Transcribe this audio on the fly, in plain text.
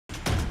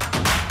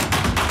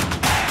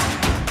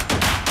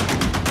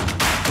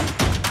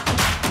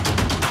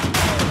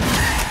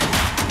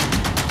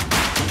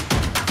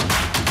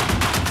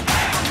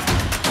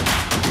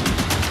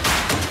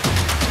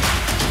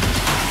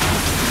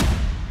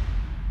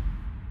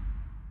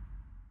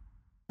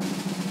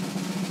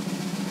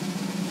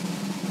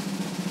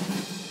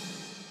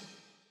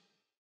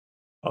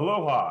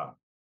Aloha.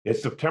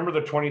 It's September the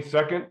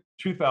 22nd,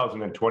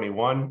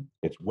 2021.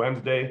 It's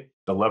Wednesday,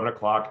 it's 11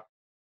 o'clock.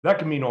 That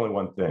can mean only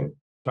one thing.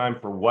 Time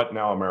for What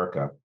Now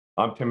America.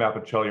 I'm Tim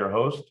Apicella, your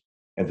host,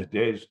 and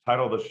today's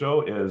title of the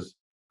show is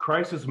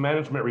Crisis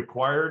Management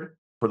Required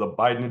for the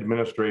Biden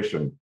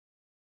Administration.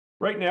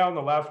 Right now, in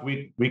the last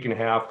week and a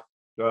half,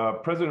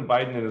 President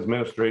Biden and his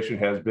administration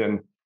has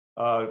been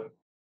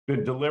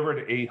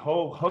delivered a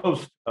whole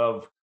host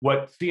of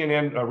what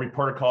CNN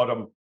reporter called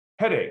them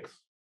headaches.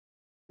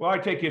 Well, I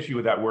take issue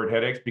with that word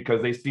headaches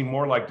because they seem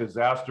more like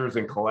disasters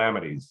and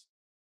calamities.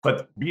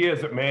 But be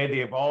as it may,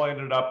 they've all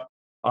ended up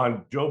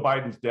on Joe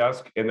Biden's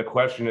desk. And the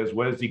question is,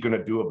 what is he going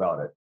to do about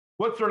it?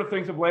 What sort of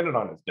things have landed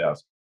on his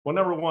desk? Well,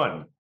 number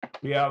one,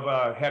 we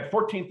have had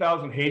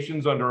 14,000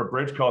 Haitians under a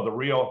bridge called the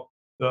Rio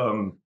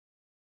Del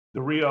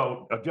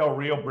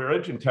Rio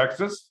Bridge in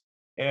Texas.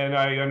 And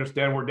I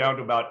understand we're down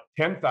to about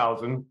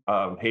 10,000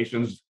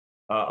 Haitians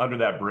under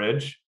that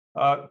bridge.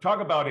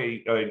 Talk about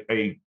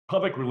a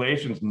public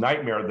relations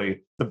nightmare,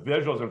 the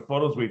visuals and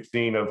photos we've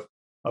seen of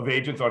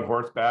agents on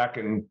horseback.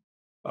 And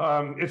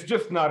it's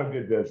just not a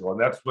good visual.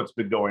 And that's what's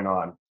been going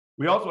on.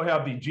 We also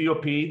have the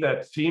GOP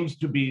that seems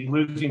to be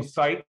losing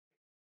sight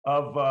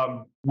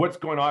of what's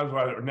going on with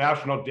our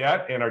national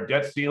debt and our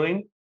debt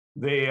ceiling.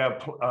 They have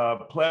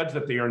pledged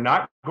that they are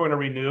not going to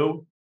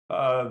renew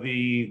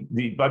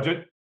the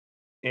budget.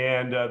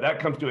 And that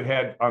comes to a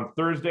head on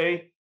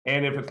Thursday.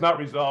 And if it's not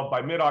resolved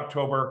by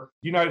mid-October,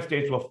 the United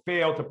States will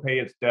fail to pay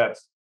its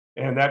debts.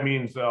 And that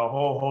means a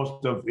whole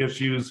host of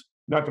issues,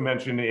 not to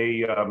mention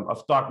a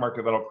stock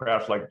market that'll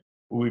crash like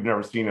we've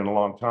never seen in a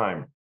long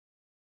time.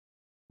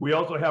 We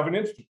also have an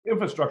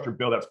infrastructure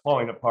bill that's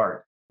falling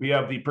apart. We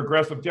have the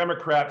progressive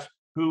Democrats,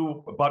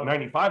 who, about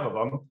 95 of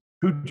them,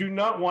 who do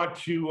not want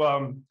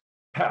to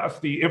pass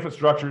the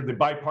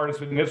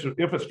bipartisan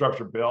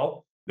infrastructure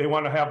bill. They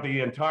want to have the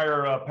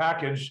entire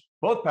package,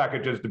 both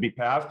packages, to be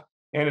passed.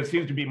 And it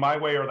seems to be my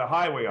way or the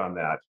highway on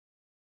that.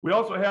 We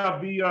also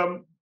have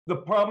the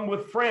problem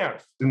with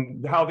France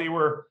and how they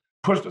were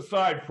pushed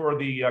aside for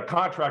the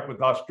contract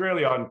with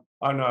Australia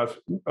on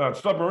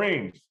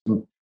submarines.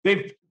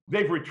 They've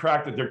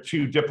retracted their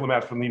 2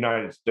 diplomats from the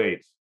United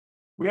States.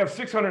 We have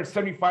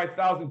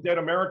 675,000 dead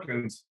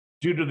Americans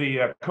due to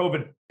the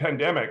COVID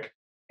pandemic,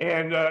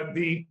 and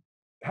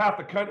half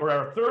the country,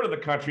 or a third of the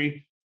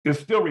country, is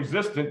still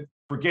resistant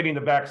for getting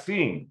the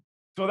vaccine.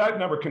 So that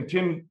number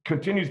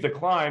continues to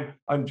climb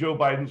on Joe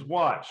Biden's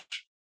watch.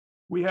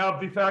 We have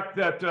the fact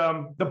that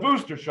the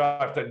booster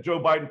shot that Joe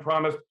Biden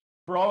promised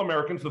for all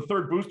Americans, the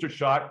third booster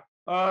shot,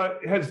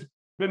 has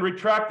been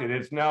retracted.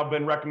 It's now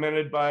been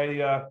recommended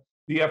by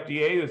the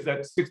FDA is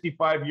that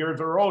 65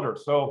 years or older.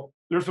 So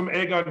there's some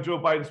egg on Joe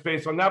Biden's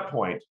face on that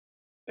point.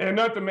 And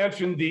not to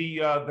mention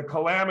the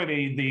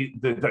calamity,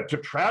 the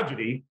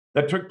tragedy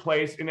that took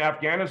place in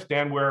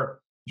Afghanistan, where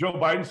Joe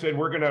Biden said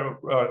we're going to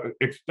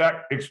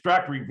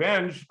extract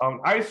revenge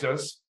on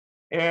ISIS.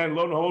 And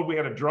lo and behold, we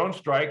had a drone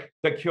strike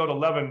that killed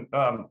 11,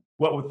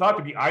 what was thought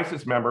to be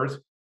ISIS members.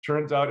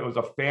 Turns out it was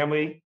a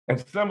family, and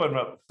 7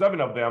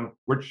 of them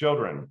were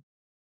children.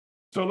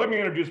 So let me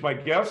introduce my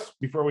guests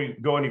before we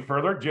go any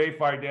further. Jay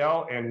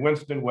Fidell and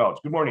Winston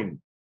Welch. Good morning.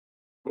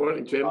 Good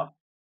morning, Tim.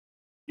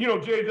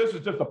 Jay, this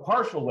is just a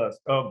partial list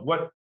of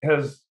what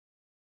has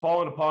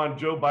fallen upon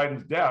Joe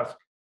Biden's desk.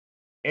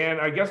 And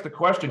I guess the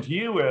question to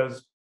you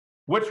is,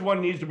 which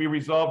one needs to be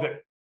resolved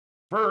at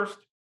first,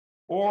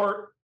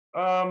 or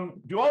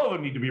do all of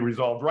them need to be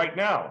resolved right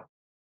now?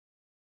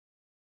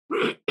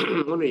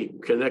 Let me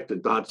connect the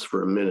dots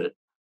for a minute.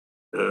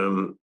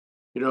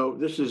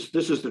 This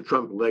is the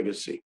Trump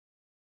legacy,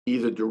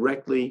 either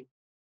directly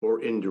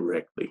or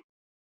indirectly.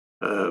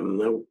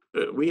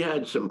 We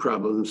had some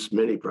problems,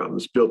 many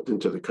problems built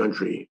into the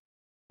country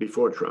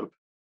before Trump,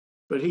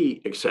 but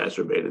he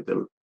exacerbated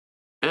them.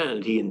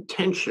 And he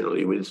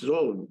intentionally, this is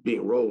all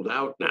being rolled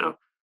out now,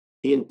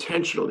 he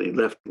intentionally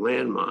left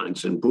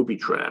landmines and booby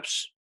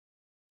traps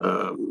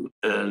and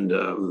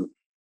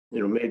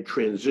made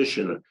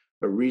transition,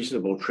 a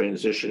reasonable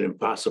transition,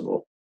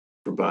 impossible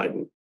for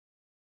Biden.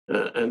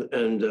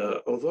 And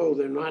although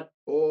they're not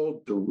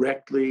all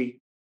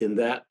directly in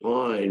that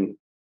line,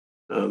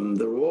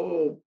 they're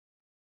all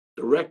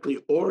directly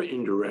or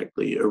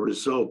indirectly a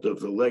result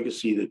of the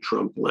legacy that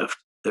Trump left,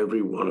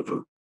 every one of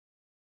them.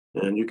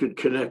 And you could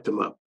connect them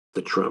up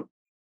to Trump.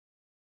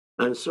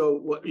 And so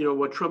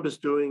what Trump is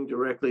doing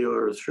directly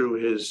or through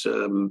his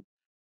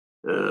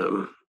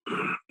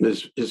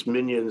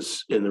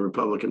minions in the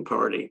Republican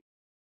Party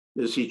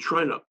is he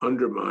trying to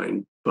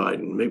undermine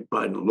Biden, make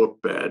Biden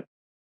look bad.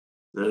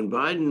 And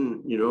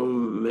Biden,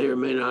 may or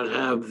may not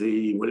have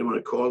the, what do you want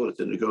to call it,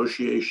 the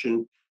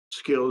negotiation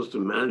skills, the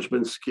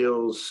management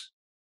skills,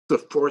 the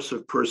force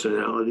of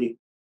personality,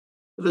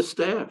 the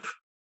staff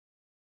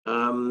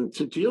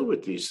to deal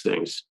with these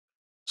things.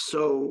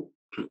 So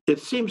it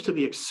seems to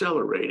be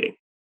accelerating.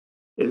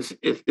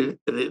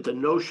 The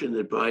notion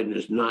that Biden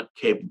is not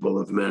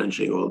capable of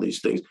managing all these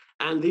things,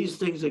 and these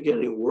things are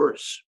getting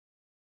worse.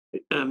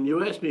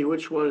 You asked me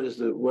which one is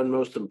the one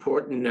most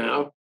important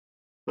now.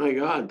 My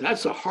God,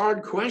 that's a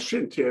hard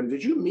question, Tim.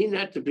 Did you mean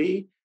that to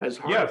be as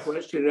hard a Yes,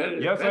 question?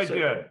 yes, I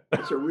did.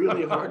 That's a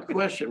really hard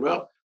question.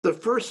 Well, the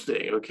first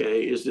thing,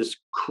 okay, is this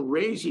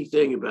crazy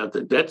thing about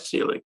the debt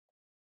ceiling.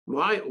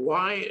 Why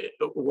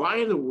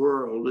in the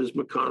world is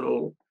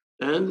McConnell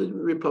and the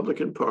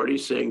Republican Party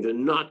saying they're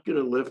not going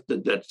to lift the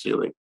debt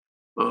ceiling?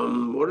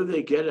 What do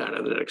they get out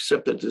of it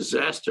except a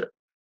disaster?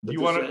 Do A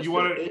you want to? You disaster.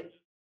 want to?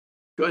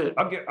 Go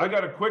ahead. I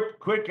got a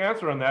quick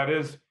answer on that.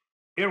 Is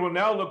it will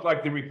now look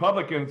like the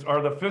Republicans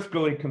are the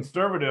fiscally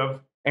conservative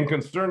and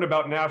concerned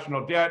about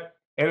national debt,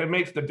 and it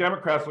makes the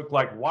Democrats look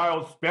like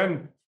wild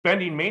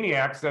spending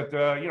maniacs at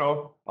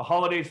a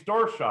holiday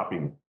store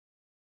shopping.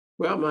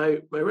 Well, my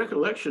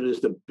recollection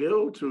is the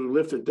bill to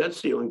lift the debt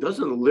ceiling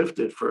doesn't lift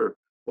it for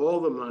all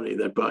the money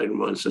that Biden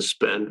wants to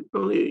spend,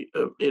 only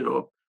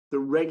the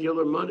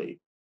regular money,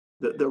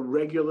 the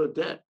regular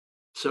debt.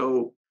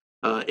 So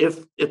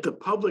if the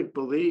public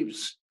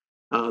believes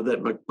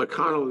that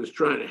McConnell is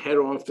trying to head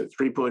off to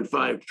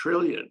 3.5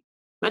 trillion,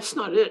 that's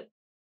not it.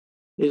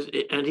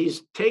 And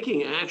he's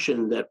taking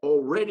action that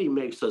already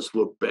makes us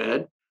look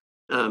bad.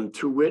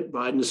 To wit,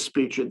 Biden's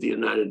speech at the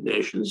United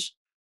Nations,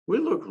 we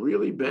look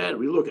really bad.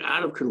 We look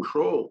out of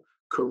control,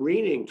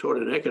 careening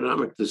toward an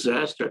economic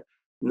disaster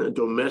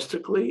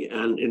domestically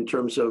and in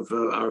terms of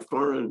our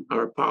foreign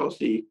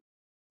policy,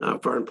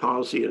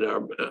 and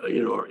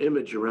our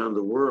image around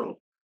the world.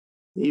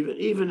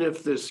 Even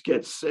if this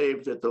gets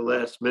saved at the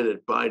last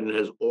minute, Biden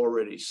has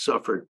already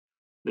suffered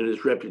in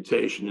his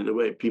reputation and the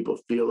way people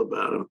feel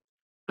about him,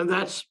 and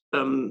that's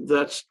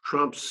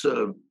Trump's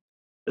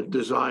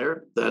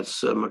desire.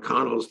 That's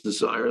McConnell's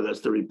desire.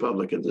 That's the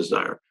Republican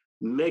desire.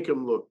 Make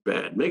him look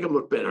bad. Make him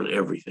look bad on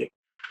everything.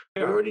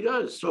 He Yeah. already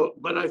does. So,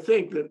 but I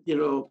think that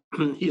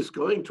he's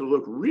going to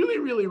look really,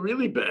 really,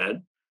 really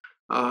bad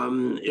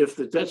if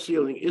the debt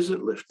ceiling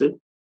isn't lifted,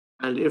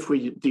 and if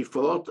we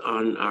default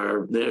on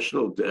our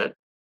national debt,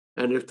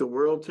 and if the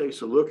world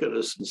takes a look at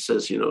us and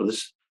says,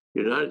 this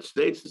United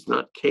States is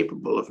not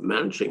capable of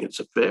managing its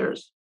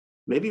affairs.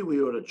 Maybe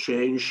we ought to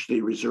change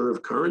the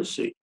reserve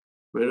currency.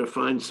 We're going to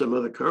find some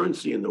other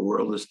currency in the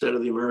world instead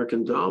of the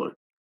American dollar.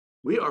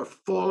 We are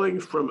falling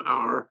from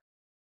our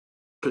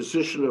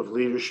position of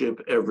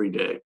leadership every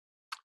day.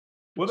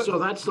 Well, So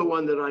that's the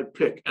one that I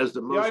pick as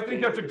the most. yeah, I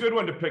think that's a good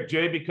one to pick,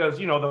 Jay, because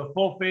the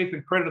full faith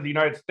and credit of the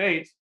United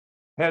States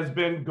has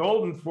been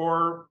golden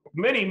for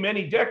many,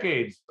 many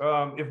decades,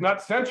 if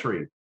not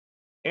centuries.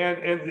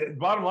 And the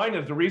bottom line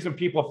is the reason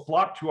people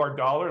flock to our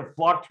dollar and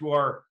flock to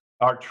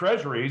our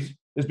treasuries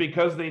is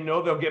because they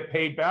know they'll get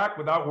paid back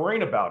without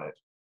worrying about it.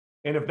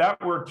 And if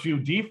that were to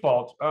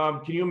default,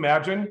 can you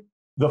imagine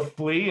the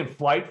flee and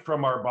flight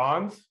from our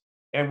bonds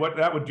and what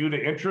that would do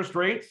to interest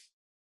rates?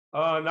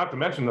 Not to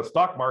mention the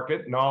stock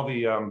market and all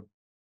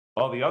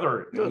the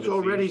other. It's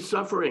already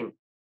suffering.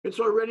 It's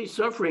already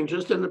suffering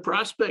just in the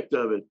prospect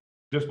of it.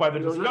 Just by the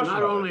discussion.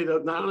 Not only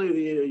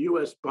the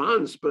U.S.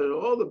 bonds, but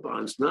all the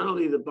bonds. Not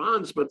only the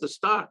bonds, but the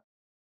stock.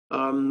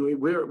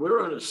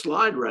 We're on a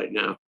slide right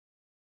now.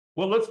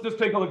 Well, let's just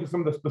take a look at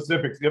some of the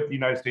specifics. If the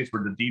United States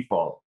were to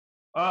default,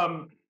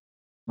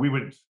 we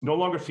would no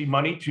longer see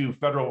money to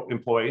federal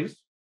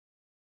employees.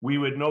 We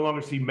would no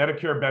longer see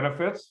Medicare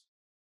benefits.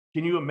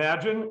 Can you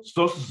imagine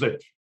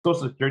Social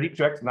Security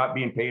checks not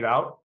being paid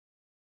out?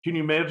 Can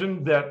you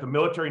imagine that the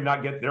military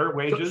not get their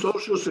wages?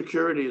 Social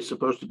Security is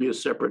supposed to be a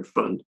separate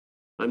fund.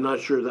 I'm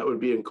not sure that would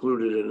be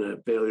included in a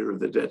failure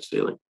of the debt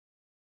ceiling.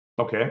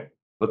 Okay,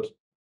 that's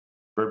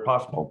very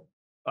possible.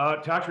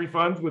 Tax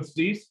refunds would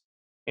cease,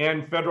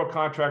 and federal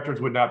contractors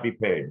would not be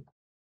paid.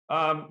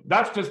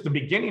 That's just the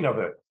beginning of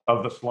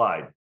the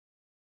slide.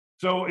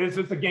 So is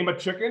this a game of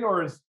chicken,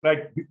 or is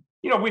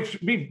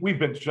we've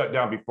been shut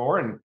down before,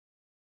 and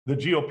the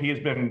GOP has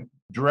been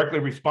directly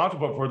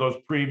responsible for those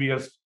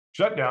previous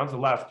shutdowns, the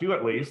last two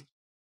at least.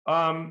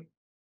 I'm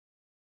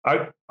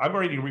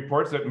reading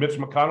reports that Mitch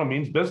McConnell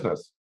means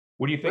business.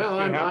 What do you think? Well,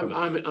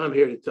 I'm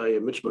here to tell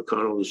you, Mitch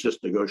McConnell is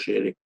just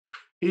negotiating.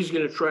 He's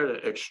going to try to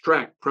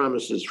extract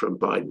promises from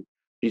Biden.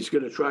 He's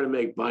going to try to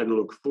make Biden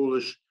look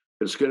foolish.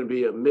 It's going to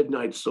be a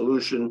midnight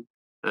solution,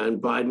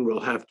 and Biden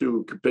will have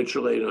to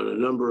capitulate on a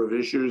number of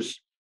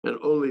issues, and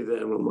only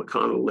then will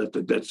McConnell let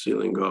the debt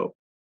ceiling go.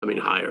 I mean,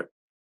 higher.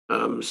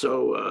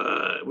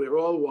 So we're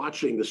all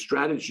watching the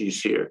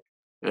strategies here,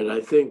 and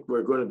I think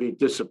we're going to be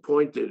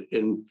disappointed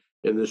in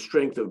the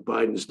strength of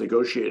Biden's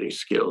negotiating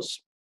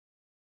skills.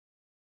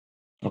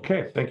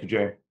 Okay, thank you,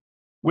 Jay.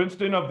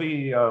 Winston, of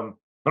the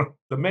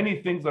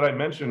many things that I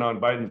mentioned on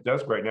Biden's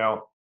desk right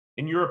now,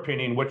 in your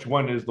opinion, which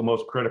one is the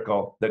most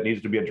critical that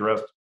needs to be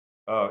addressed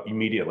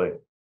immediately?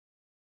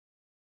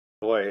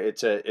 Boy,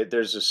 there's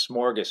a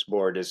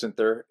smorgasbord, isn't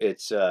there?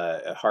 It's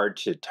hard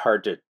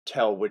to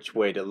tell which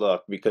way to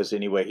look because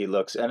any way he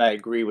looks, and I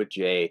agree with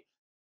Jay.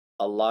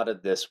 A lot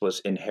of this was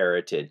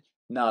inherited,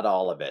 not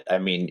all of it. I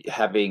mean,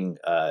 having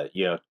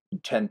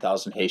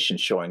 10,000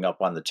 Haitians showing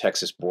up on the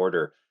Texas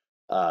border,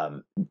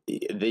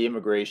 the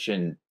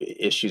immigration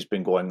issue's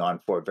been going on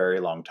for a very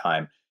long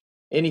time.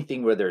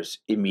 anything where there's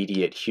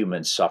immediate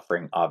human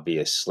suffering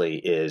obviously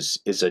is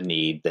a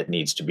need that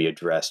needs to be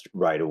addressed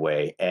right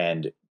away.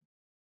 And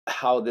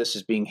how this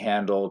is being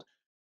handled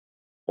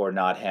or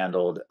not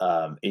handled,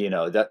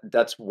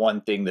 that's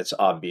one thing that's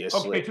Okay,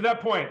 obviously. to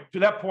that point,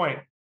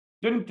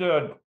 didn't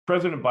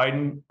President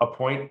Biden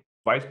appoint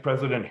Vice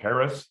President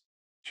Harris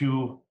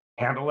to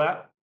handle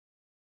that,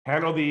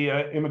 handle the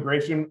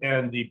immigration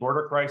and the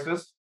border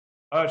crisis?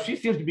 She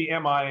seems to be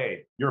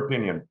MIA. Your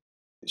opinion?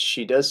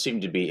 She does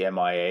seem to be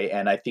MIA,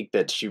 and I think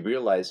that she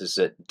realizes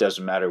that it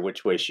doesn't matter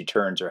which way she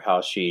turns or how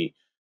she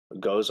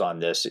goes on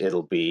this,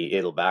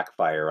 it'll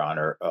backfire on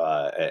her,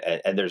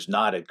 and there's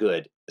not a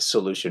good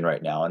solution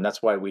right now, and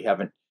that's why we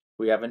haven't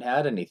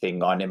had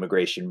anything on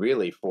immigration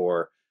really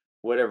for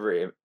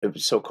whatever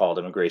so-called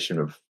immigration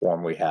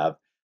reform we have.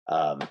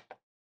 Um,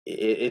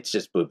 it's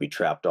just booby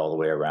trapped all the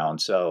way around.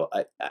 So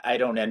I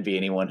don't envy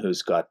anyone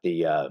who's got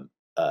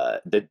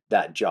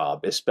that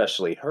job,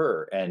 especially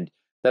her. And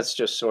that's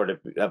just sort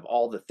of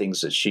all the things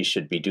that she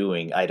should be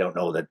doing. I don't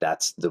know that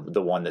that's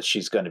the one that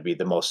she's going to be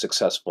the most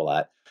successful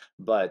at.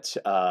 But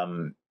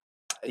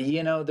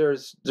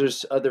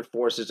there's other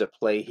forces at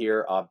play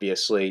here.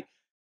 Obviously,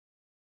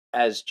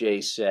 as Jay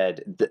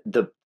said,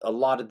 the a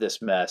lot of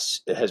this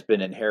mess has been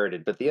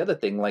inherited. But the other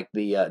thing, like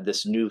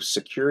this new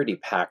security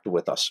pact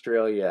with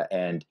Australia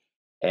and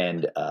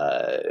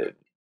the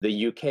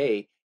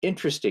UK,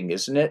 interesting,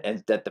 isn't it?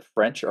 And that the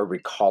French are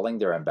recalling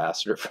their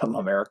ambassador from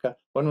America.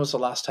 When was the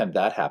last time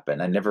that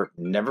happened? I never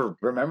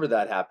remember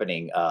that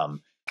happening. I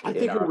In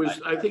think it our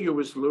was. I think it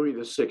was Louis the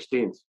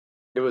 16th.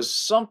 It was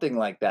something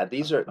like that.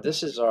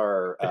 This is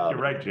our You're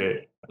right,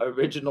 Jay.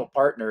 original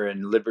partner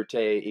in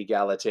liberté,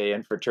 égalité,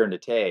 and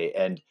fraternité,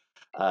 and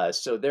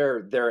so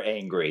they're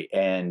angry,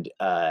 and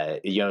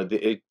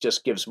it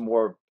just gives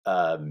more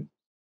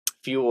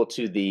fuel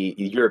to the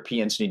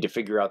Europeans need to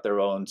figure out their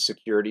own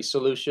security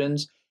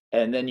solutions.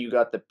 And then you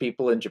got the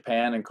people in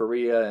Japan and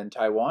Korea and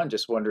Taiwan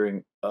just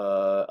wondering,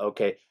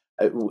 okay,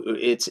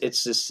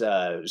 it's this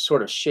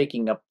sort of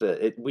shaking up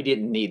we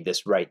didn't need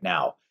this right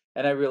now.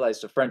 And I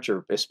realized the French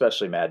are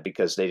especially mad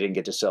because they didn't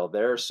get to sell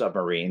their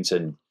submarines.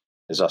 And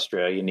does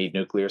Australia need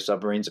nuclear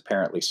submarines?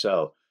 Apparently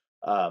so.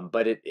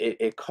 But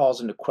it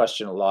calls into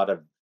question a lot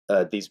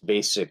of these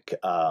basic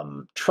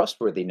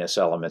trustworthiness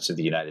elements of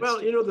the United Well,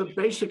 States. the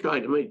basic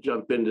idea. Let me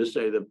jump in to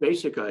say the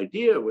basic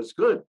idea was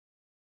good.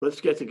 Let's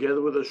get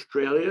together with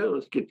Australia.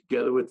 Let's get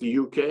together with the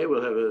UK.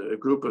 We'll have a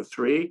group of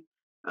three,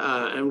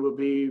 and we'll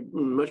be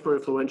much more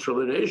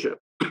influential in Asia,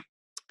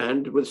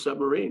 and with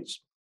submarines.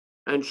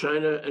 And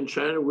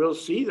China will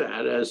see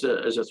that as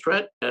a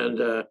threat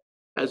and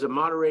as a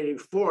moderating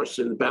force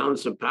in the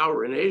balance of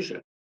power in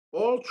Asia.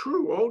 All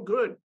true, all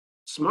good,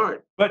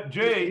 smart. But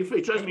Jay,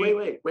 Just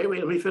wait.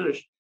 Let me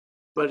finish.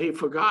 But he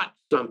forgot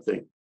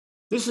something.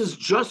 This is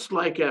just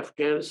like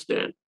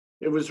Afghanistan.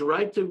 It was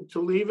right to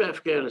leave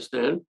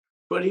Afghanistan,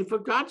 but he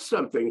forgot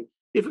something.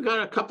 He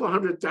forgot a couple of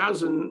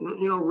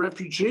 100,000,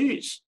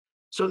 refugees.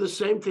 So the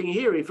same thing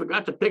here. He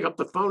forgot to pick up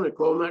the phone and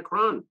call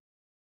Macron,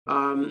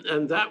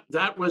 and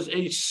that was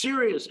a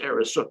serious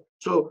error. So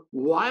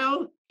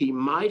while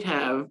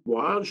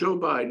Joe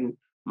Biden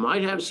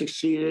might have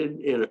succeeded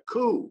in a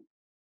coup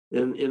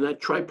in that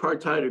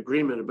tripartite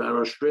agreement about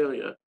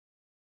Australia,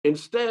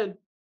 instead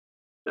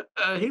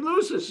he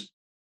loses.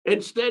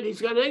 Instead,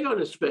 he's got egg on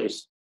his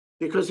face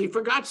because he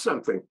forgot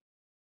something.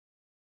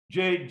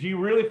 Jay, do you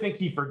really think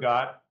he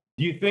forgot?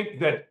 Do you think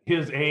that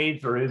his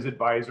aides or his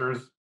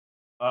advisors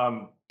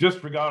just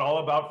forgot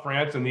all about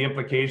France and the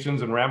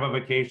implications and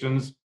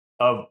ramifications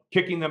of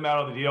kicking them out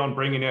of the deal and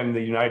bringing in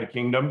the United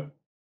Kingdom?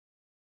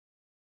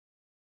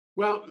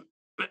 Well,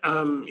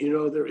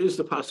 there is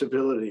the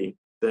possibility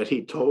that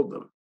he told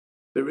them.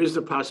 There is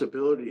the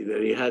possibility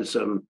that he had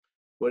some,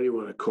 what do you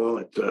want to call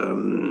it,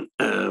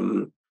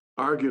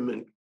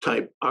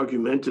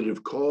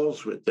 argumentative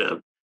calls with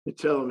them to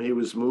tell them he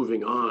was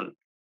moving on.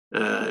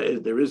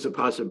 There is a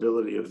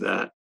possibility of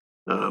that,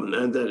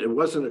 and that it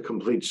wasn't a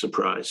complete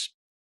surprise.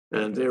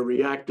 And they're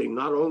reacting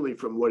not only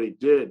from what he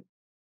did,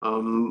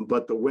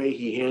 but the way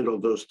he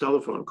handled those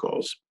telephone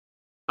calls.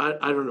 I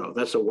don't know.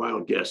 That's a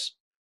wild guess.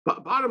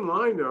 But bottom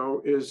line,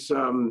 though, is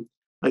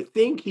I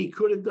think he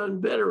could have done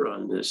better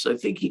on this. I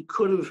think he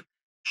could have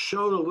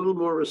shown a little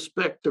more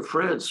respect to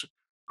France,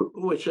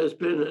 which has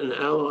been an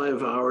ally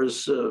of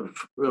ours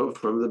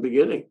from the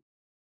beginning.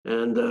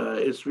 And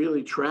it's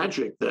really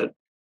tragic that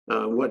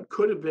what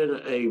could have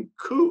been a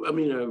coup,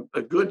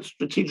 a good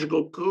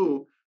strategical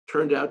coup,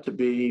 turned out to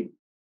be,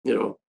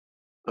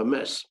 a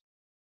mess.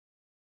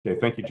 Okay,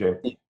 thank you,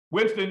 Jay.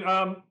 Winston,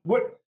 I'm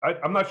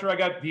not sure I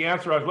got the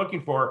answer I was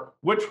looking for.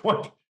 Which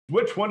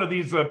one of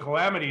these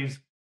calamities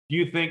do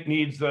you think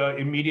needs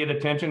immediate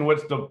attention?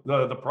 What's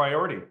the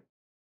priority?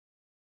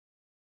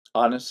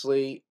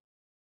 Honestly,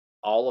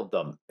 all of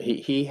them.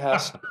 He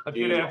has A to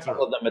good do answer.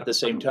 all of them at the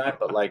same time.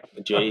 But like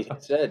Jay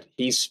said,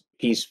 he's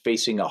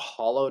facing a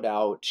hollowed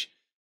out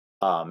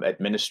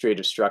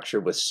administrative structure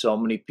with so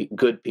many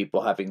good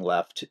people having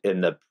left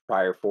in the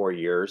prior 4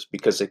 years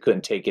because they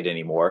couldn't take it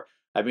anymore.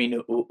 I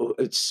mean,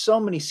 it's so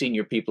many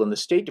senior people in the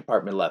State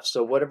Department left.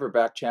 So whatever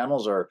back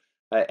channels are,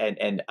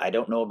 and I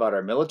don't know about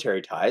our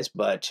military ties,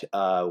 but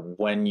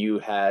when you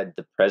had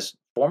the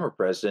former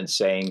president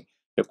saying,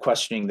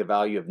 questioning the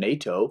value of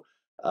NATO,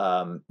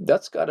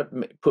 that's got to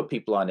put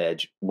people on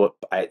edge. What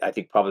I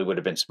think probably would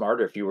have been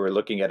smarter if you were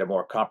looking at a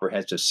more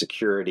comprehensive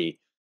security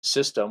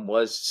system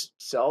was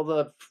sell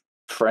the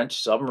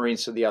French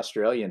submarines to the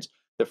Australians.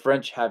 The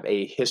French have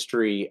a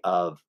history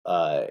of,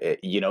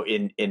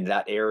 in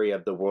that area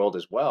of the world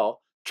as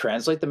well.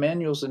 Translate the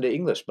manuals into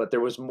English, but there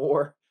was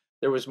more.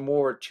 There was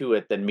more to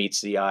it than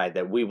meets the eye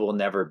that we will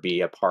never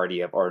be a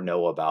party of or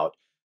know about.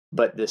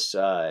 But this,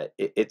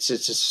 it's a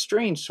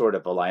strange sort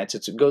of alliance.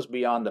 It goes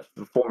beyond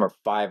the former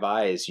Five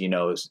Eyes,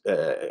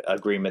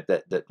 agreement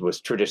that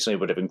was traditionally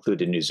would have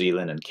included New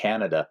Zealand and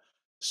Canada.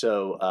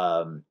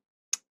 So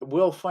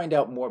we'll find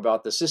out more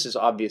about this. This has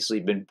obviously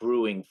been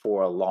brewing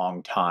for a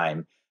long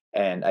time.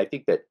 And I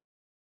think that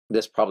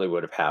this probably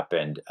would have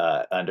happened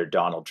under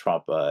Donald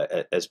Trump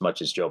as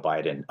much as Joe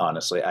Biden.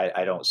 Honestly,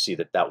 I don't see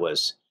that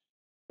was.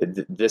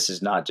 This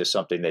is not just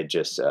something they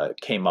just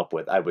came up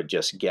with. I would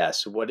just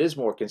guess. What is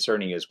more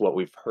concerning is what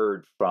we've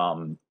heard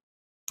from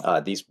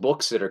these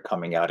books that are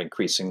coming out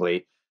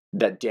increasingly.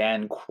 That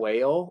Dan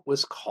Quayle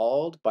was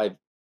called by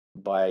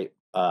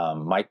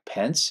Mike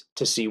Pence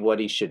to see what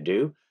he should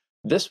do.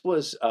 This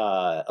was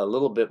a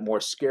little bit more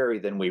scary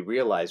than we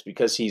realized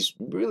because he's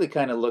really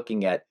kind of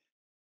looking at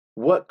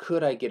what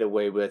could I get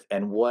away with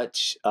and what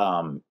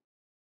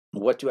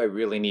do I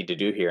really need to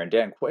do here? And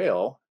Dan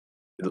Quayle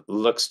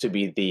looks to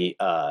be the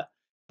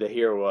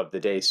hero of the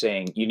day,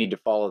 saying you need to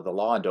follow the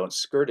law and don't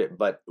skirt it.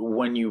 But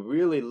when you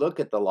really look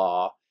at the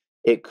law,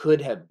 it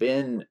could have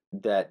been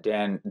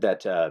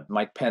that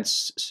Mike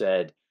Pence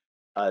said,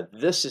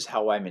 "This is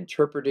how I'm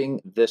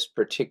interpreting this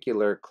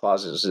particular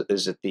clause."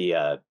 Is it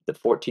the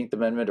 14th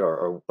Amendment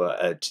or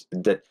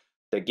that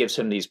gives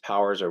him these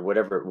powers or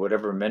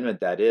whatever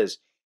amendment that is?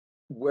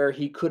 Where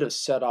he could have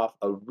set off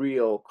a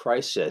real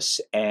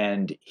crisis,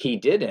 and he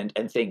didn't.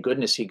 And thank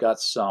goodness he got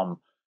some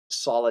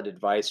solid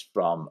advice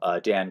from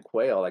Dan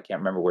Quayle. I can't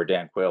remember where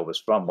Dan Quayle was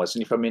from.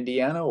 Wasn't he from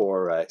Indiana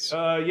or?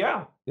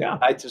 Yeah.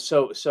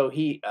 So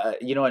he,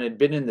 and had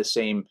been in the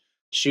same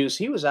shoes.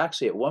 He was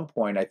actually at one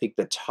point, I think,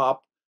 the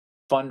top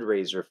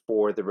fundraiser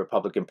for the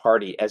Republican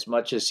Party. As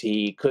much as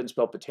he couldn't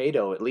spell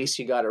potato, at least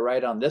he got it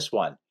right on this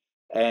one.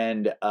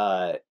 And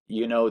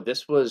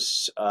this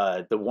was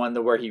the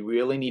one where he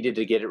really needed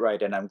to get it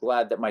right. And I'm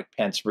glad that Mike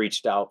Pence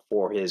reached out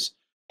for his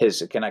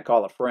can I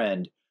call a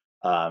friend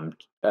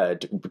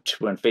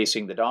when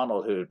facing the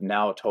Donald, who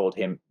now told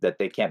him that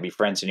they can't be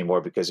friends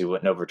anymore because he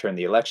wouldn't overturn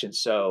the election.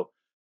 So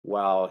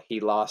while he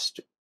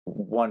lost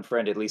one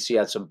friend, at least he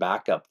had some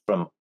backup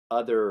from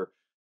other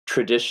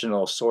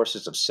traditional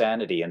sources of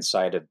sanity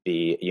inside of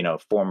the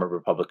former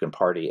Republican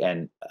Party,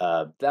 and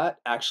that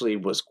actually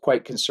was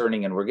quite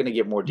concerning. And we're going to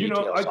get more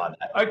details on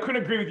that. I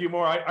couldn't agree with you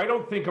more. I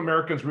don't think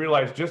Americans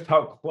realize just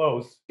how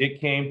close it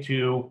came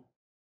to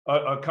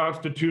a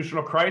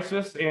constitutional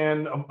crisis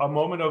and a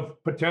moment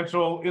of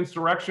potential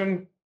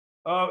insurrection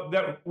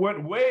that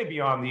went way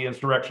beyond the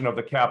insurrection of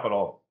the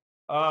Capitol.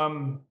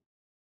 But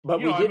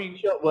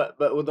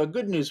the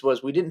good news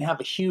was we didn't have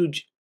a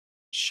huge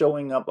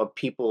showing up of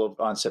people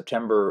on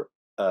September,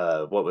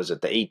 what was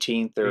it, the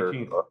 18th?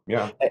 18th,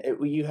 yeah.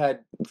 You had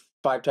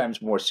 5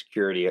 times more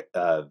security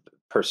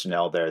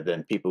personnel there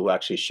than people who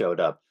actually showed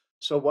up.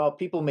 So while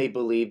people may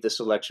believe this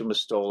election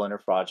was stolen or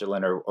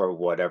fraudulent or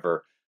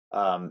whatever,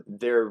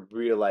 they're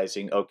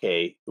realizing,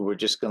 okay, we're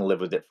just going to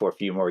live with it for a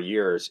few more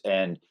years.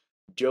 And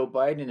Joe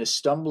Biden is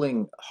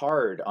stumbling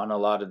hard on a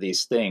lot of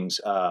these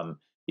things, on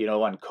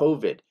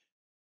COVID.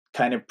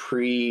 Kind of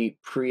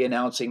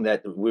pre-announcing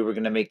that we were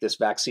going to make this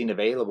vaccine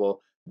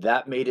available,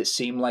 that made it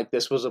seem like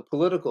this was a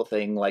political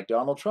thing like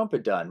Donald Trump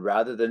had done,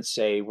 rather than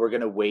say we're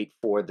going to wait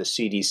for the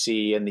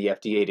CDC and the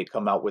FDA to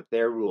come out with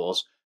their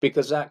rules,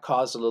 because that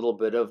caused a little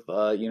bit of,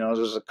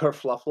 there's a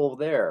kerfluffle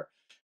there.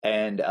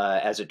 And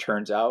as it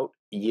turns out,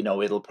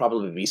 it'll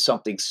probably be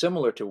something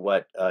similar to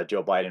what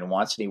Joe Biden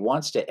wants. And he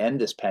wants to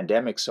end this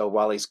pandemic. So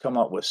while he's come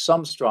up with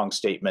some strong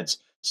statements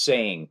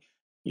saying,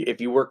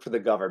 if you work for the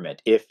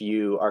government, if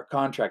you are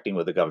contracting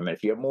with the government,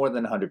 if you have more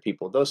than 100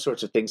 people, those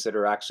sorts of things that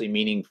are actually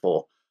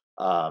meaningful,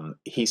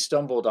 he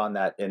stumbled on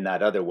that in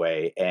that other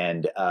way.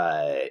 And,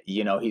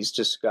 he's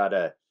just got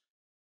to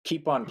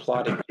keep on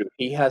plodding through.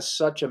 He has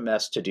such a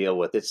mess to deal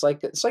with. It's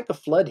like a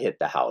flood hit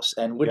the house.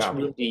 And which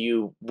room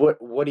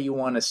what do you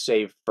want to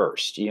save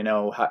first?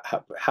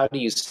 How do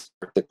you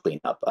start the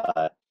cleanup?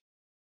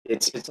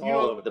 It's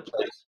all over the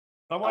place.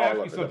 I want to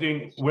ask you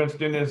something,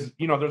 Winston,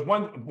 there's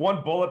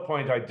one bullet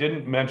point I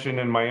didn't mention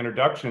in my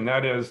introduction.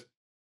 That is,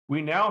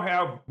 we now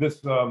have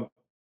this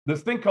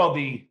thing called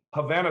the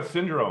Havana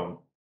syndrome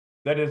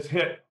that has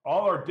hit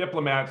all our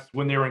diplomats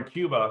when they were in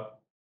Cuba.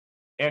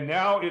 And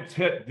now it's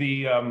hit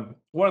the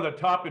one of the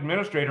top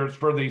administrators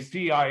for the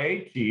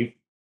CIA chief,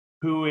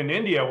 who in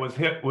India was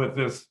hit with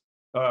this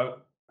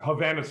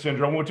Havana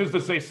syndrome, which is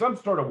to say some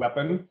sort of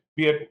weapon,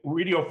 be it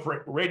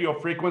radio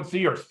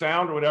frequency or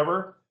sound or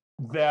whatever,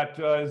 that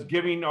is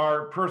giving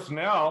our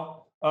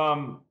personnel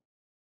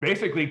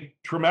basically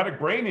traumatic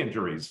brain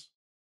injuries.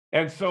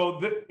 And so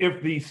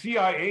if the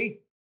CIA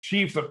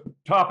chief's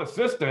top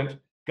assistant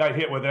got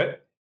hit with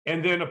it,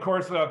 and then of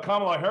course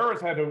Kamala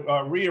Harris had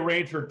to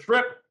rearrange her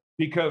trip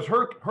because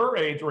her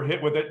aides were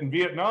hit with it in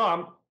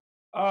Vietnam,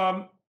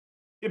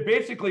 it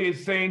basically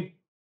is saying,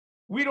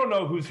 we don't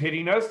know who's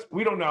hitting us.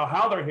 We don't know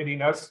how they're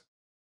hitting us.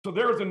 So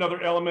there is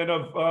another element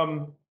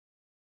of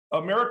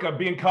America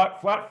being caught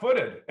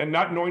flat-footed and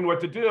not knowing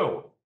what to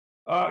do.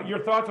 Your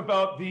thoughts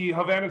about the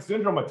Havana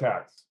syndrome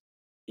attacks?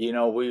 You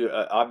know, we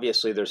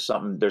obviously there's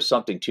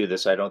something to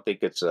this. I don't think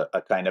it's a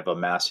kind of a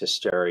mass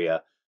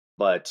hysteria,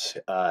 but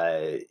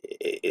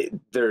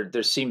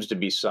there seems to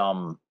be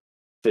some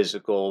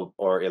physical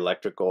or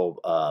electrical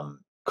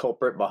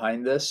culprit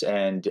behind this,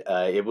 and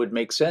it would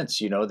make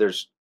sense. You know,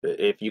 there's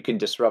if you can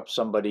disrupt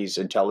somebody's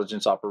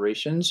intelligence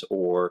operations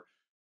or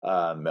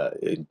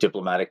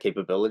diplomatic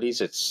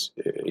capabilities, it's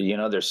you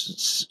know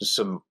there's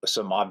some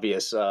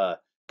obvious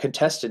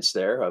contestants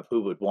there of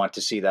who would want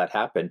to see that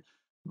happen,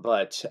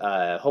 but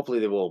hopefully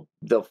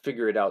they'll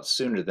figure it out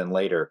sooner than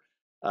later.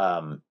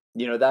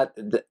 You know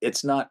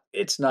it's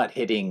not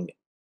hitting.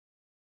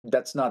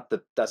 That's not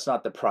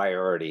the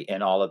priority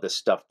in all of the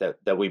stuff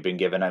that we've been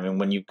given. I mean,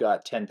 when you've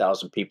got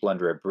 10,000 people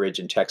under a bridge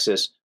in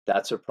Texas,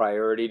 that's a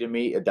priority to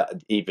me,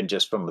 even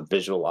just from a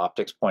visual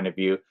optics point of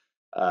view.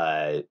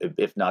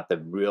 If not the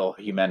real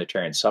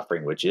humanitarian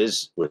suffering, which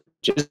is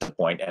the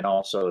point, and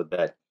also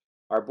that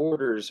our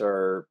borders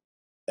are,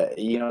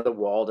 you know, the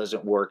wall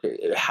doesn't work.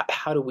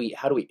 How do we?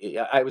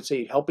 I would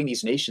say helping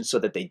these nations so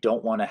that they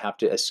don't want to have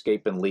to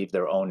escape and leave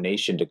their own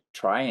nation to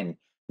try and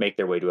make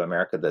their way to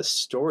America. The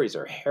stories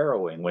are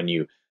harrowing when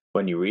you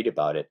read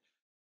about it.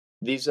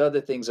 These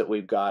other things that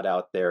we've got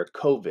out there,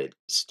 COVID,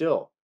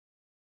 still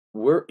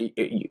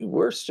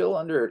we're still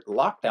under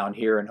lockdown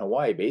here in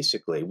Hawaii.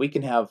 Basically, we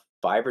can have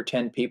 5 or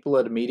 10 people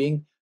at a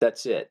meeting.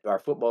 That's it. Our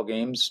football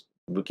games,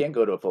 we can't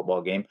go to a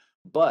football game,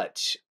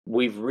 but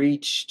we've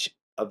reached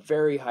a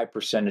very high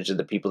percentage of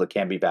the people that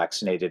can be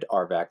vaccinated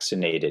are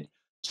vaccinated.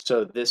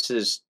 So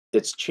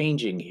it's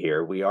changing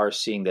here. We are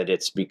seeing that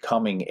it's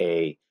becoming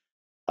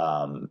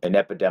an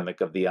epidemic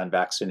of the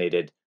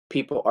unvaccinated.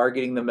 People are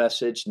getting the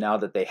message now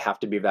that they have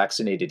to be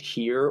vaccinated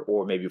here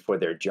or maybe for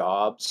their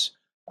jobs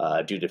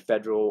due to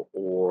federal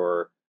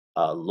or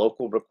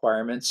local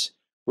requirements.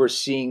 We're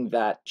seeing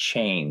that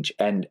change.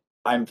 And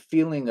I'm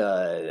feeling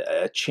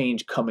a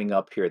change coming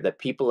up here that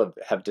people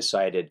have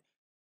decided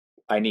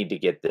I need to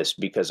get this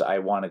because I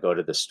want to go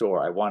to the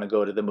store. I want to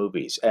go to the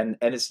movies. And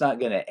it's not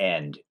going to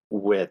end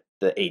with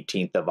the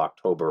 18th of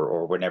October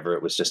or whenever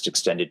it was just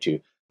extended to.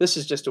 This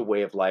is just a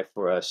way of life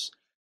for us.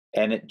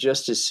 And it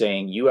just is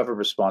saying you have a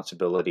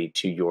responsibility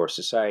to your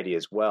society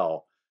as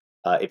well,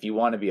 if you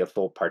want to be a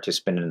full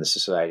participant in the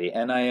society.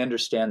 And I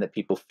understand that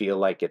people feel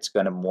like it's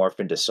going to morph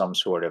into some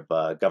sort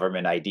of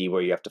government ID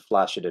where you have to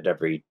flash it at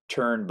every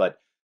turn. But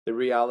the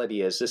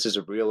reality is this is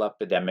a real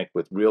epidemic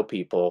with real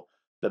people.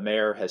 The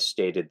mayor has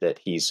stated that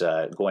he's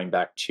going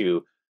back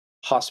to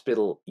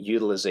hospital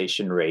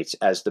utilization rates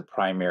as the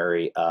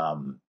primary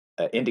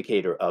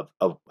indicator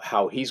of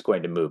how he's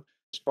going to move.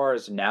 As far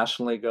as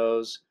nationally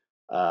goes,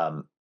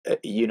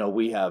 you know,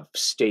 we have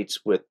states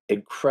with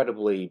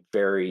incredibly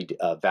varied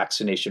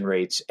vaccination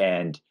rates,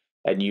 and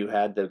you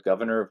had the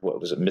governor of what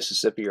was it,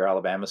 Mississippi or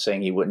Alabama,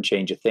 saying he wouldn't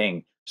change a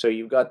thing. So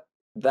you've got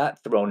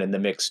that thrown in the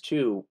mix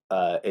too,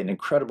 an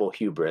incredible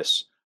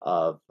hubris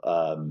of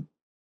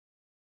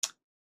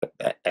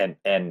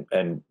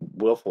and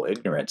willful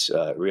ignorance,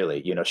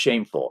 really, you know,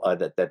 shameful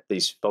that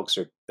these folks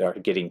are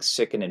getting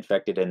sick and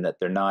infected, and that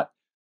they're not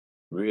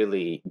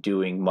really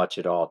doing much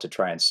at all to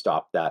try and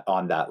stop that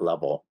on that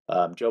level.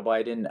 Joe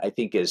Biden, I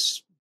think,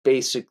 is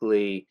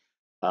basically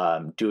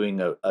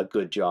doing a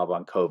good job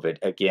on COVID.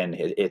 Again,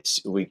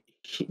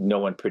 no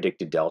one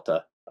predicted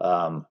Delta.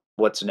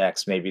 What's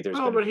next? Maybe there's.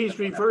 But he's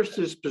reversed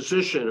his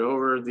position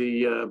over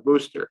the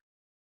booster,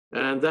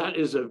 and that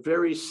is a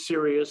very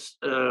serious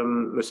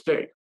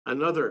mistake.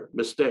 Another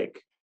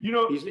mistake. You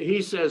know,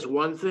 he says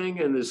one thing,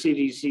 and the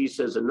CDC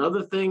says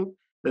another thing,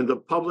 and the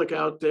public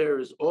out there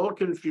is all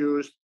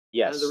confused.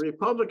 Yes. And the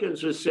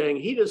Republicans are saying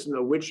he doesn't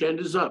know which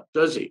end is up,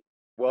 does he?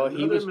 Well, Another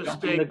he was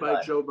mistake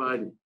by Joe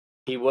Biden.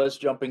 He was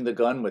jumping the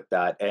gun with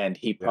that, and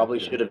he probably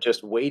should have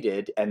just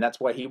waited, and that's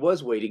why he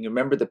was waiting.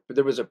 Remember that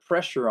there was a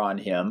pressure on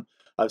him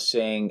of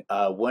saying,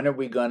 when are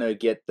we going to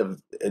get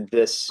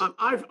this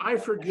I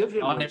forgive him.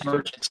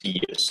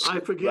 non-emergency use? I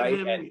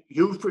forgive him.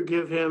 You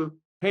forgive him.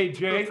 Hey,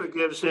 Jay. He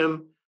forgives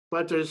him.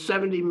 But there's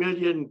 70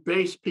 million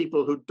base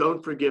people who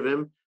don't forgive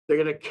him. They're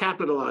going to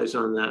capitalize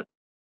on that.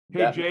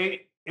 Hey,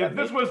 Jay, if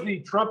this was the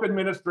Trump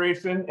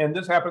administration and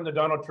this happened to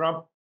Donald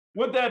Trump,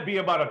 would that be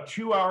about a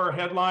 2-hour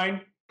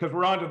headline? Because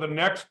we're on to the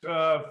next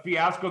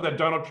fiasco that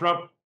Donald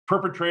Trump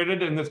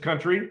perpetrated in this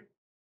country.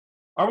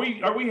 Are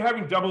we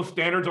having double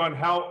standards on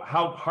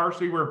how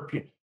harshly we're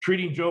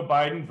treating Joe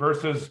Biden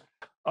versus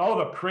all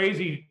the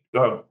crazy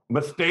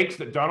mistakes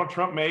that Donald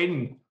Trump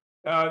made?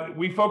 And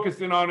we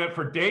focused in on it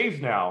for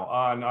days now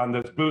on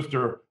this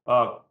booster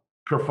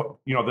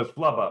this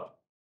flub up.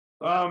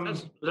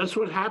 That's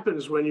what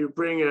happens when you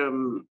bring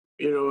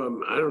I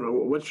don't know,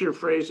 what's your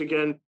phrase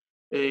again?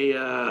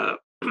 A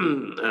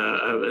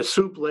a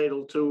soup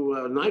ladle to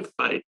a knife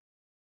fight.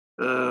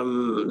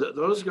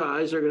 Those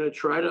guys are going to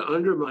try to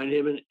undermine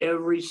him in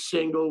every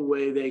single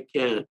way they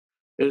can.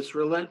 It's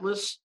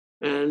relentless.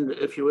 And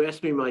if you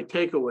ask me my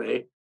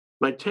takeaway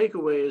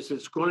is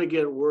it's going to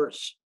get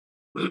worse.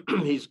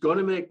 He's going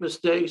to make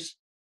mistakes.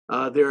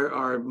 There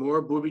are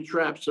more booby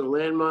traps and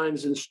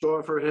landmines in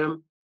store for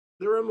him.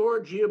 There are more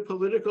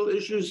geopolitical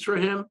issues for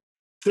him.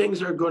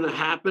 Things are going to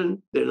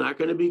happen. They're not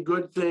going to be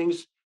good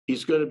things.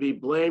 He's going to be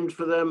blamed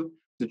for them.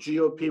 The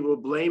GOP will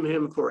blame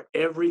him for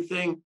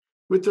everything,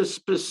 with the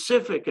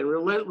specific and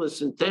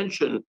relentless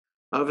intention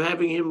of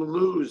having him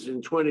lose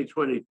in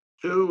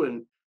 2022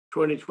 and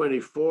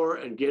 2024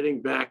 and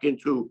getting back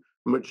into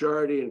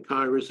majority in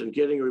Congress and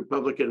getting a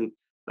Republican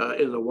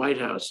in the White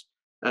House.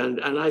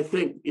 And I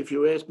think, if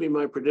you ask me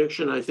my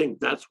prediction, I think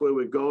that's where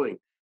we're going.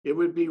 It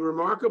would be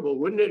remarkable,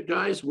 wouldn't it,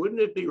 guys?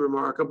 Wouldn't it be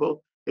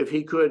remarkable if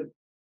he could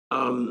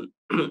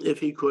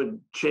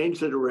change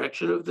the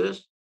direction of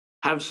this,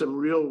 have some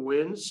real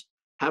wins,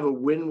 have a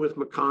win with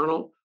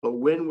McConnell, a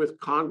win with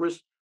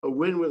Congress, a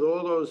win with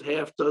all those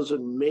half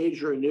dozen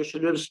major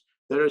initiatives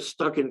that are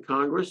stuck in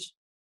Congress,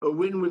 a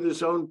win with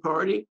his own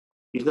party?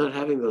 He's not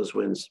having those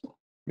wins.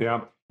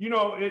 Yeah.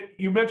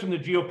 You mentioned the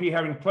GOP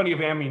having plenty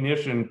of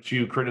ammunition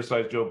to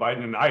criticize Joe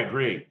Biden, and I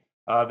agree.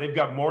 They've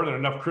got more than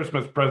enough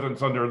Christmas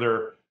presents under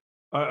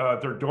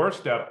their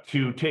doorstep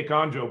to take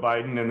on Joe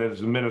Biden and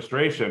his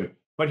administration.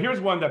 But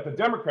here's one that the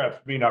Democrats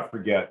may not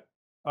forget.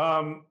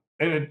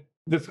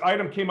 This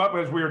item came up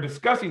as we were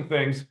discussing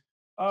things.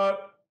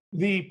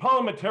 The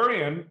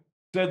parliamentarian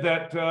said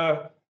that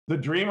the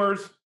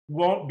Dreamers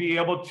won't be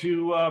able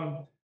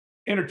to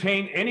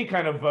entertain any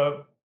kind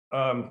of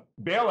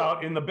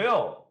bailout in the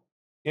bill,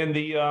 in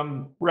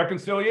the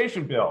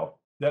reconciliation bill.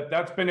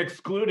 That's been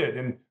excluded.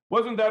 And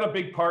wasn't that a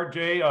big part,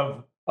 Jay,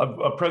 of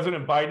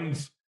President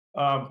Biden's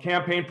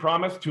campaign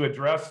promise to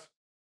address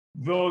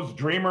those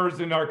dreamers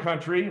in our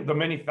country, the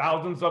many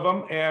thousands of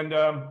them? And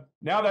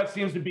now that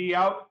seems to be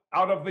out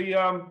of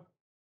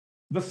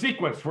the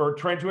sequence for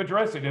trying to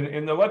address it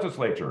in the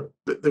legislature.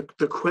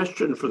 The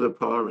question for the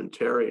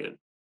parliamentarian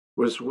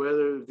was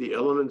whether the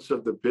elements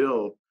of the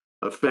bill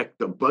affect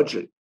the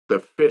budget,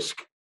 the fisc,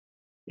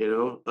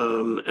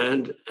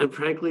 and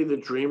frankly, the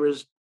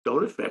Dreamers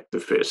don't affect the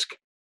fisc.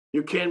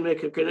 You can't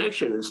make a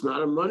connection. It's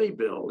not a money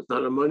bill. It's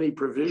not a money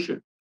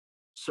provision.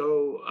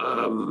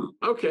 So,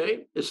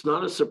 okay, it's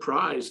not a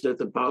surprise that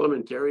the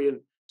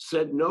parliamentarian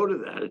said no to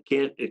that.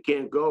 It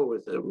can't go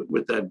with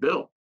that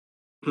bill.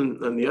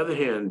 On the other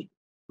hand,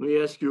 let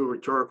me ask you a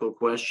rhetorical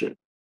question.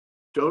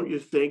 Don't you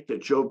think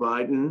that Joe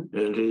Biden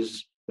and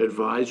his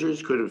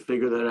advisors could have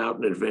figured that out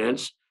in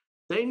advance?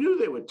 They knew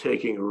they were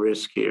taking a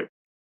risk here.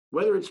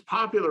 Whether it's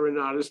popular or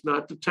not is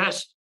not the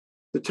test.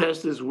 The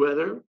test is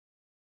whether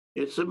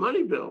it's a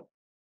money bill,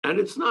 and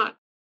it's not.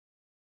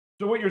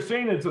 So what you're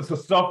saying is it's a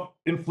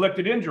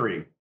self-inflicted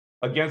injury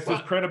against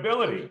his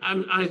credibility.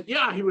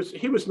 Yeah, he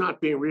was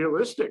not being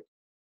realistic.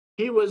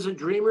 He was a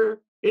dreamer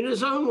in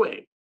his own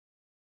way.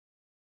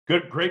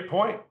 Great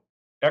point.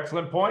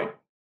 Excellent point.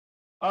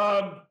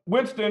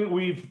 Winston,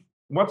 we've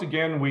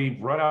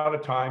run out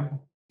of time.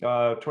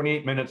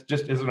 28 minutes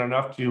just isn't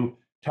enough to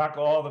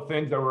tackle all the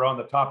things that were on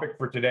the topic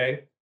for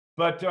today.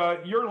 But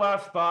your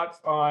last thoughts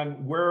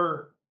on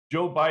where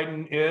Joe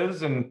Biden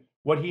is and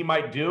what he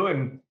might do,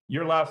 and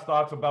your last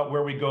thoughts about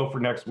where we go for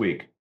next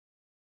week.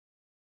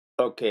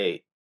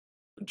 Okay.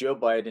 Joe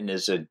Biden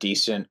is a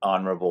decent,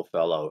 honorable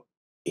fellow.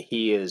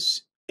 He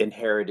has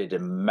inherited a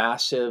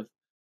massive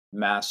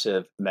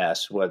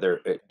mess, whether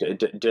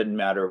it didn't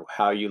matter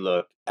how you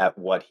look at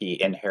what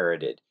he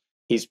inherited.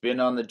 He's been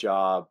on the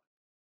job,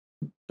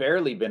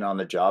 barely been on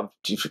the job,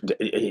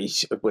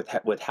 he's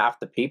with half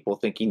the people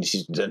thinking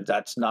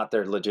that's not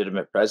their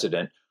legitimate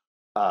president,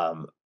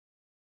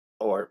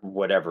 or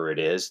whatever it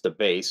is, the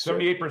base.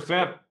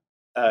 78%.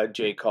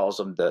 Jay calls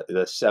them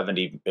the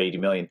 70, 80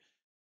 million.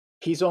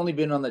 He's only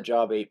been on the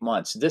job 8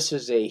 months. This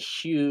is a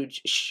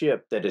huge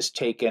ship that has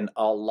taken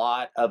a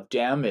lot of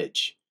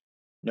damage,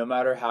 no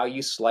matter how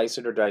you slice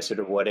it or dice it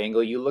or what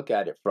angle you look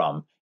at it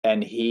from.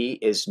 And he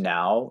is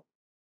now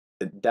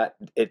that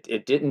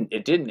it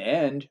didn't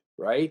end,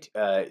 right?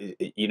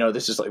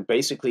 This is like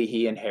basically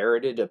he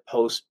inherited a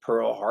post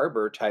Pearl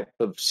Harbor type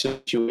of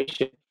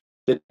situation.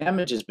 The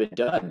damage has been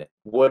done.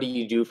 What do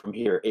you do from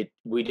here?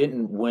 We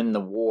didn't win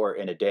the war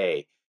in a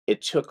day.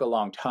 It took a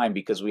long time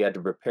because we had to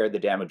repair the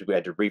damage. We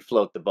had to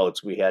refloat the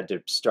boats. We had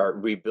to start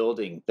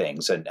rebuilding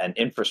things and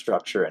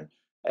infrastructure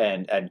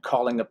and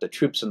calling up the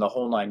troops in the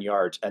whole 9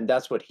 yards. And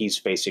that's what he's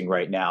facing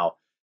right now.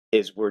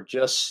 Is we're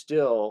just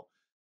still,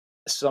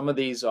 some of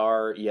these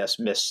are, yes,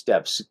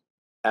 missteps,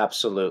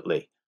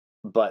 absolutely.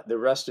 But the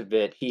rest of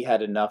it, he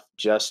had enough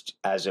just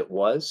as it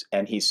was,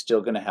 and he's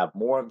still going to have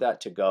more of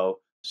that to go.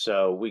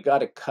 So we got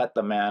to cut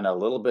the man a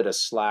little bit of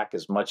slack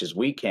as much as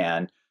we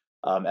can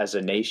as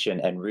a nation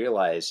and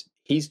realize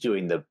he's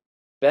doing the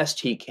best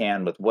he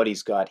can with what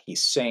he's got.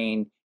 He's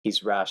sane.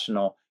 He's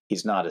rational.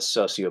 He's not a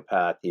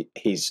sociopath.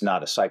 He's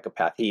not a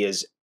psychopath. He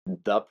is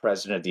the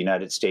president of the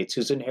United States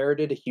who's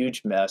inherited a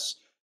huge mess.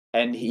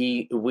 And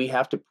we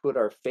have to put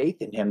our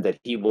faith in him that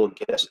he will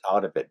get us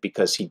out of it,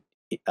 because he's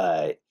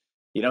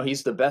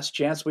the best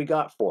chance we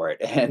got for it.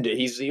 And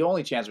he's the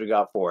only chance we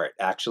got for it,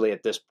 actually,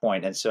 at this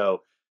point. And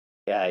so,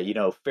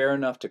 fair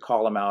enough to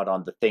call him out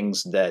on the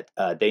things that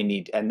they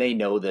need. And they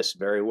know this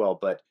very well,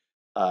 but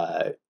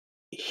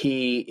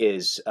he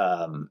is,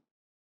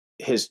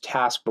 his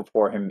task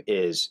before him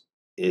is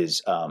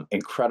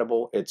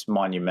incredible. It's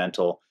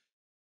monumental.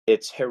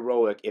 It's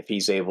heroic if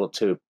he's able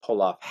to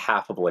pull off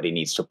half of what he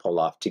needs to pull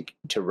off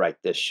to right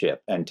this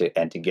ship and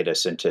to get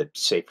us into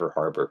safer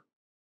harbor.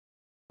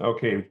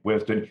 Okay,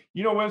 Winston.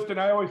 Winston,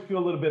 I always feel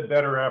a little bit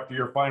better after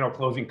your final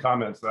closing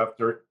comments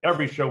after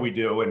every show we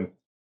do, and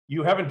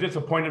you haven't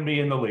disappointed me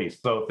in the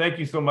least. So thank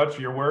you so much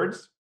for your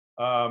words.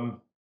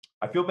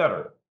 I feel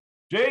better.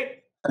 Jay,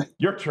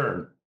 your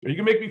turn. Are you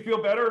gonna make me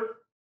feel better?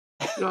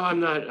 No, I'm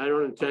not. I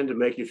don't intend to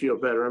make you feel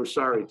better. I'm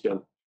sorry,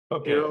 Tim.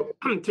 Okay.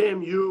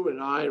 Tim, you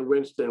and I and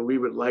Winston, we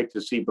would like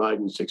to see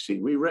Biden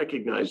succeed. We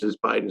recognize, as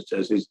Biden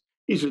says,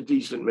 he's a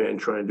decent man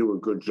trying to do a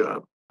good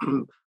job.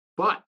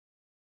 But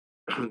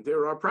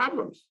there are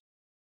problems.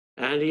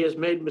 And he has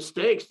made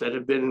mistakes that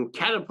have been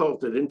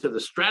catapulted into the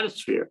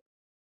stratosphere,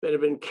 that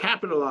have been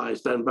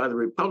capitalized on by the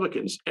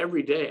Republicans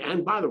every day.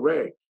 And by the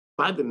way,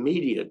 by the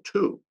media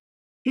too.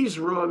 He's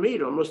raw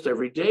meat almost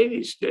every day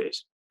these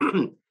days.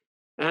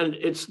 And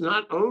it's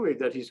not only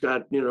that he's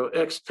got,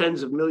 X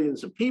tens of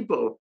millions of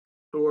people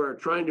who are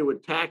trying to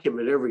attack him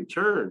at every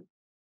turn.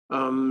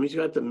 He's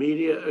got the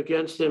media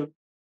against him.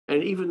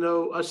 And even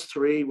though us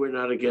three, we're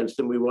not against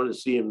him, we want to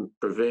see him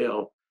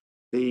prevail.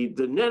 The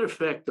net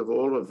effect of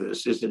all of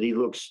this is that he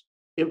looks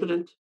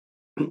impotent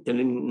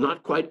and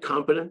not quite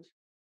competent,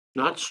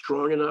 not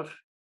strong enough,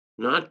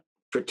 not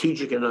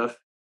strategic enough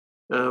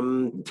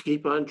to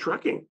keep on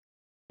trucking.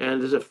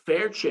 And there's a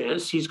fair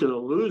chance he's going to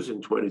lose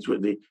in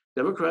 2020. The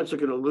Democrats are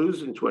going to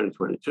lose in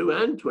 2022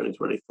 and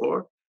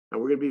 2024,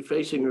 and we're going to be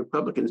facing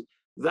Republicans.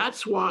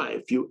 That's why,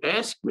 if you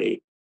ask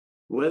me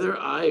whether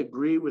I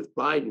agree with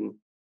Biden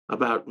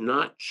about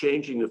not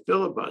changing the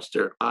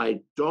filibuster,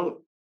 I don't.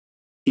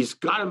 He's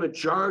got a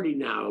majority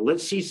now.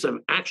 Let's see some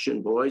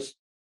action, boys.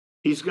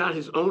 He's got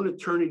his own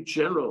attorney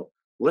general.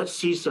 Let's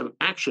see some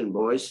action,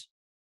 boys.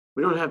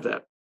 We don't have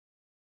that.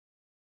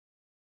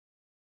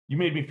 You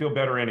made me feel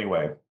better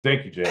anyway.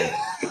 Thank you, Jay.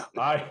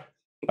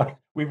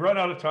 We've run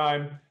out of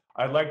time.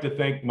 I'd like to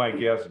thank my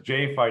guests,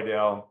 Jay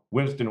Fidell,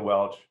 Winston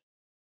Welch.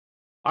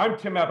 I'm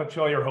Tim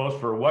Apicella, your host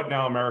for What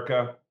Now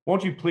America.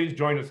 Won't you please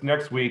join us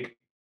next week,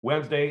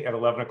 Wednesday at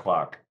 11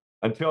 o'clock.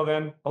 Until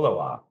then,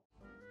 aloha.